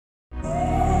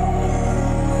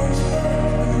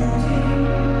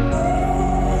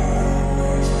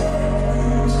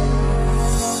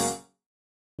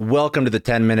Welcome to the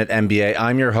 10-Minute MBA.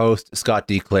 I'm your host, Scott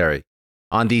D. Clary.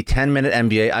 On the 10-Minute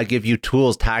MBA, I give you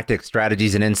tools, tactics,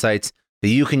 strategies, and insights that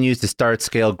you can use to start,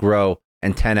 scale, grow,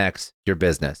 and 10x your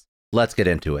business. Let's get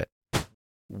into it.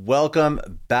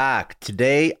 Welcome back.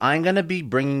 Today, I'm going to be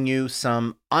bringing you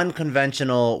some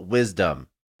unconventional wisdom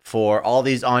for all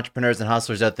these entrepreneurs and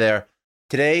hustlers out there.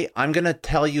 Today, I'm going to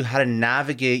tell you how to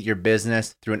navigate your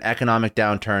business through an economic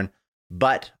downturn,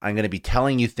 but I'm going to be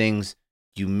telling you things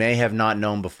you may have not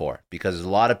known before, because there's a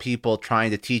lot of people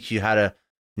trying to teach you how to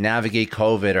navigate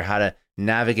COVID or how to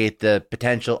navigate the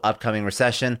potential upcoming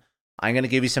recession. I'm going to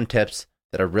give you some tips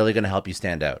that are really going to help you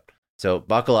stand out. So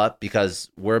buckle up, because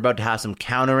we're about to have some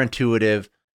counterintuitive,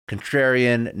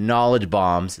 contrarian knowledge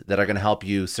bombs that are going to help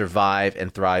you survive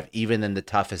and thrive even in the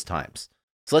toughest times.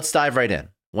 So let's dive right in.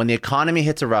 When the economy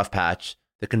hits a rough patch,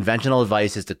 the conventional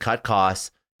advice is to cut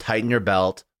costs, tighten your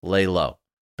belt, lay low.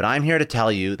 But I'm here to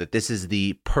tell you that this is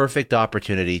the perfect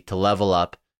opportunity to level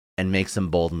up and make some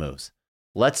bold moves.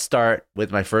 Let's start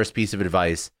with my first piece of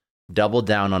advice: double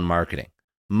down on marketing.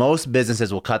 Most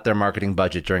businesses will cut their marketing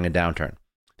budget during a downturn.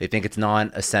 They think it's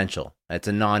non-essential. It's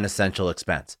a non-essential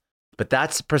expense. But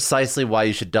that's precisely why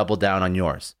you should double down on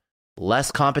yours.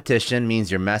 Less competition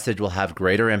means your message will have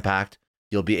greater impact.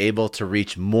 You'll be able to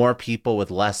reach more people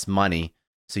with less money.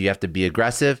 So you have to be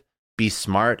aggressive, be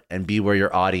smart, and be where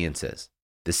your audience is.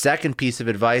 The second piece of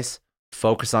advice: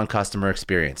 focus on customer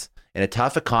experience. In a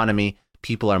tough economy,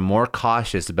 people are more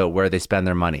cautious about where they spend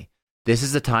their money. This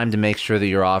is the time to make sure that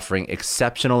you're offering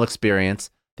exceptional experience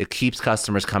that keeps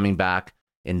customers coming back.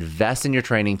 Invest in your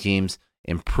training teams,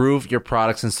 improve your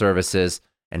products and services,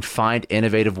 and find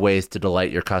innovative ways to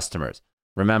delight your customers.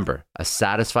 Remember, a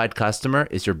satisfied customer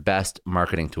is your best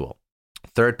marketing tool.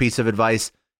 Third piece of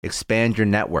advice: expand your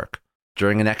network.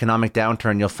 During an economic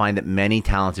downturn, you'll find that many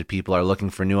talented people are looking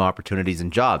for new opportunities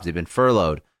and jobs. They've been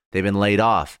furloughed. They've been laid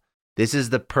off. This is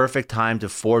the perfect time to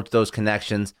forge those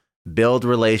connections, build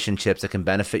relationships that can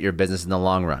benefit your business in the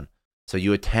long run. So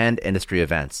you attend industry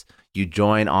events, you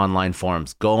join online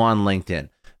forums, go on LinkedIn.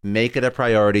 Make it a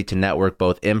priority to network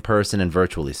both in person and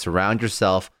virtually. Surround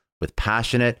yourself with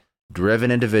passionate,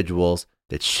 driven individuals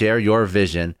that share your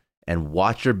vision, and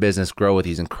watch your business grow with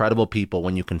these incredible people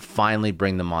when you can finally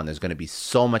bring them on. There's going to be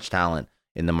so much talent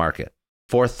in the market.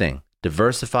 Fourth thing: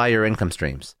 diversify your income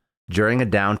streams. During a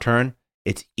downturn,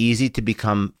 it's easy to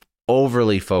become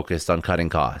overly focused on cutting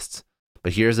costs.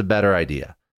 But here's a better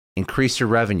idea: increase your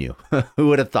revenue. Who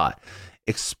would have thought?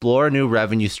 Explore new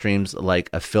revenue streams like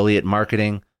affiliate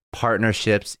marketing,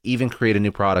 partnerships, even create a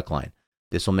new product line.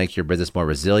 This will make your business more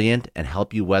resilient and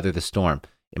help you weather the storm.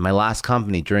 In my last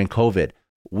company during COVID,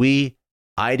 we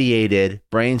ideated,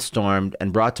 brainstormed,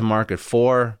 and brought to market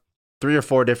four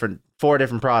different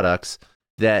products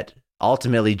that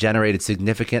ultimately generated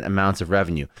significant amounts of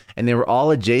revenue. And they were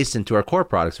all adjacent to our core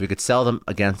products. We could sell them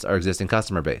against our existing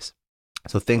customer base.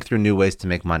 So think through new ways to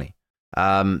make money.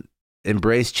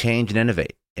 Embrace change and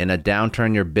innovate. In a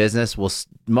downturn,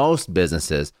 most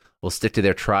businesses will stick to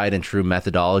their tried and true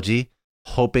methodology,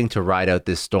 hoping to ride out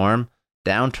this storm.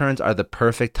 Downturns are the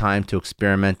perfect time to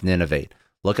experiment and innovate.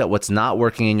 Look at what's not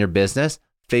working in your business,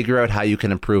 figure out how you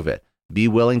can improve it. Be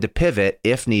willing to pivot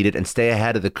if needed, and stay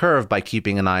ahead of the curve by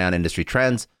keeping an eye on industry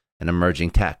trends and emerging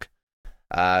tech.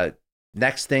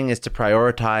 Next thing is to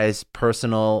prioritize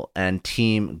personal and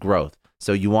team growth.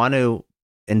 So you want to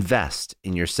invest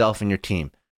in yourself and your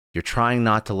team. You're trying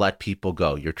not to let people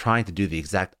go. You're trying to do the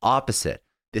exact opposite.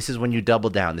 This is when you double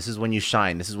down. This is when you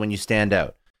shine. This is when you stand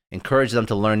out. Encourage them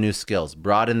to learn new skills,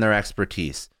 broaden their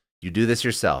expertise. You do this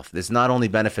yourself. This not only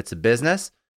benefits a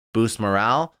business, boosts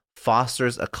morale,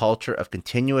 fosters a culture of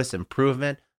continuous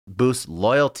improvement, boosts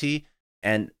loyalty,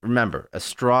 and remember, a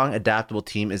strong, adaptable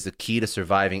team is the key to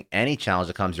surviving any challenge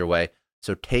that comes your way.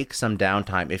 So take some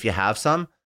downtime, if you have some,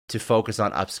 to focus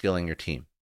on upskilling your team.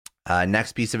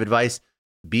 Next piece of advice: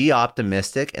 be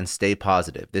optimistic and stay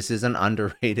positive. This is an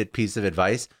underrated piece of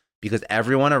advice because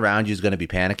everyone around you is going to be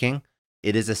panicking.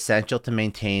 It is essential to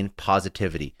maintain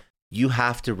positivity. You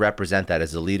have to represent that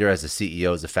as a leader, as a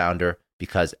CEO, as a founder,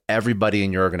 because everybody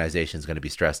in your organization is going to be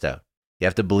stressed out. You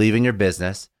have to believe in your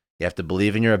business. You have to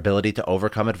believe in your ability to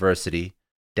overcome adversity.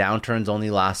 Downturns only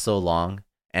last so long.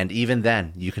 And even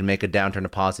then, you can make a downturn a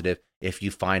positive if you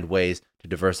find ways to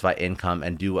diversify income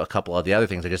and do a couple of the other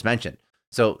things I just mentioned.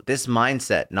 So this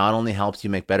mindset not only helps you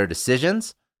make better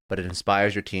decisions, but it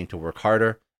inspires your team to work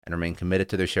harder and remain committed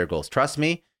to their shared goals. Trust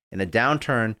me, in a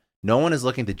downturn, no one is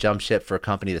looking to jump ship for a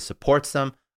company that supports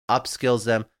them, upskills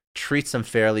them, treats them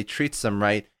fairly, treats them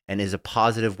right, and is a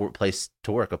positive place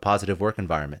to work, a positive work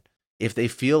environment. If they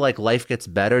feel like life gets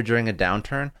better during a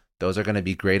downturn, those are going to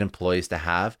be great employees to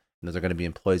have, And those are going to be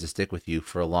employees that stick with you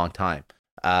for a long time.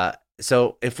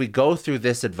 So if we go through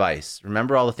this advice,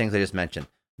 remember all the things I just mentioned.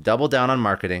 Double down on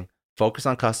marketing, focus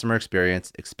on customer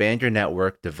experience, expand your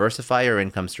network, diversify your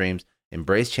income streams,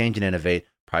 embrace change and innovate,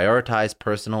 prioritize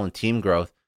personal and team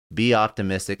growth, be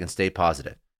optimistic, and stay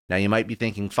positive. Now you might be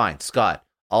thinking, fine, Scott,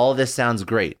 all this sounds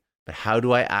great, but how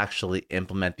do I actually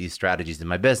implement these strategies in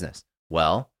my business?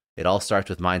 Well, it all starts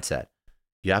with mindset.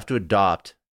 You have to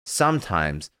adopt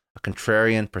sometimes a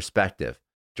contrarian perspective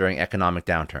during economic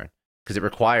downturn because it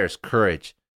requires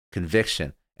courage,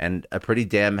 conviction, and a pretty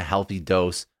damn healthy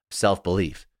dose of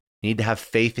self-belief. You need to have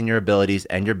faith in your abilities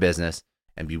and your business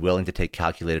and be willing to take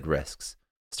calculated risks.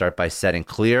 Start by setting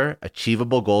clear,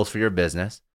 achievable goals for your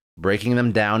business, breaking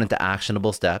them down into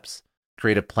actionable steps,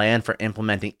 create a plan for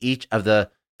implementing each of the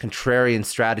contrarian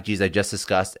strategies I just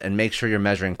discussed, and make sure you're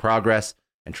measuring progress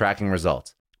and tracking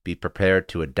results. Be prepared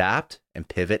to adapt and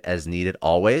pivot as needed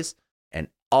always, and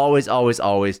always, always,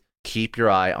 always keep your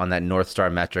eye on that North Star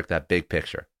metric, that big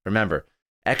picture. Remember,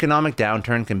 economic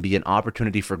downturn can be an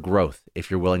opportunity for growth if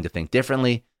you're willing to think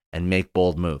differently and make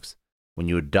bold moves. When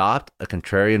you adopt a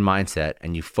contrarian mindset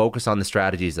and you focus on the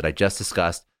strategies that I just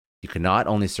discussed, you can not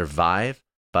only survive,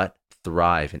 but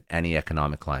thrive in any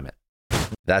economic climate.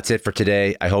 That's it for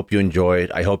today. I hope you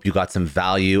enjoyed. I hope you got some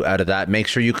value out of that. Make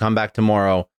sure you come back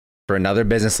tomorrow for another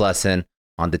business lesson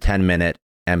on the 10-Minute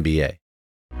MBA.